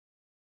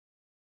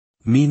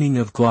Meaning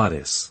of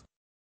glottis.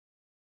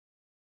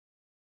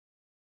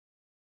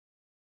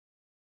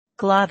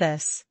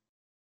 Glottis.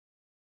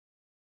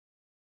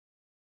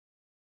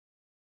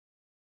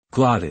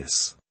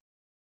 Glottis.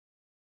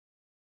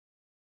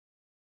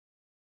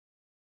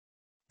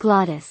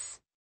 Glottis.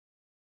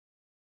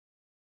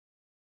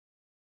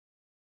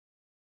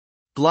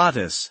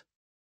 Glottis.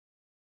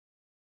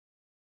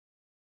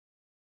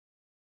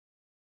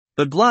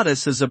 The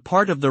glottis is a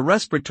part of the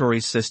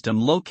respiratory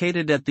system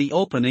located at the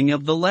opening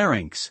of the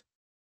larynx.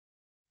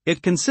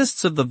 It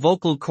consists of the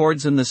vocal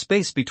cords and the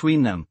space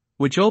between them,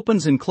 which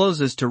opens and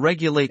closes to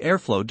regulate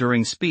airflow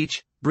during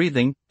speech,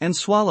 breathing, and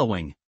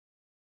swallowing.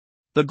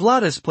 The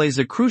glottis plays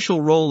a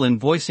crucial role in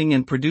voicing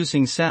and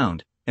producing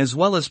sound, as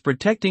well as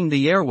protecting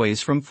the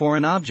airways from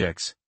foreign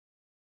objects.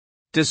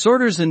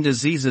 Disorders and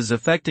diseases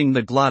affecting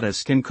the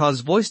glottis can cause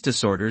voice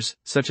disorders,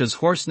 such as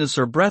hoarseness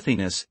or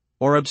breathiness,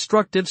 or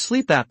obstructive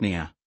sleep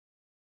apnea.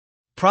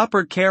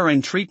 Proper care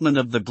and treatment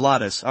of the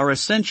glottis are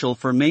essential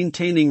for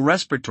maintaining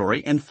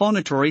respiratory and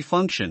phonatory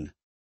function.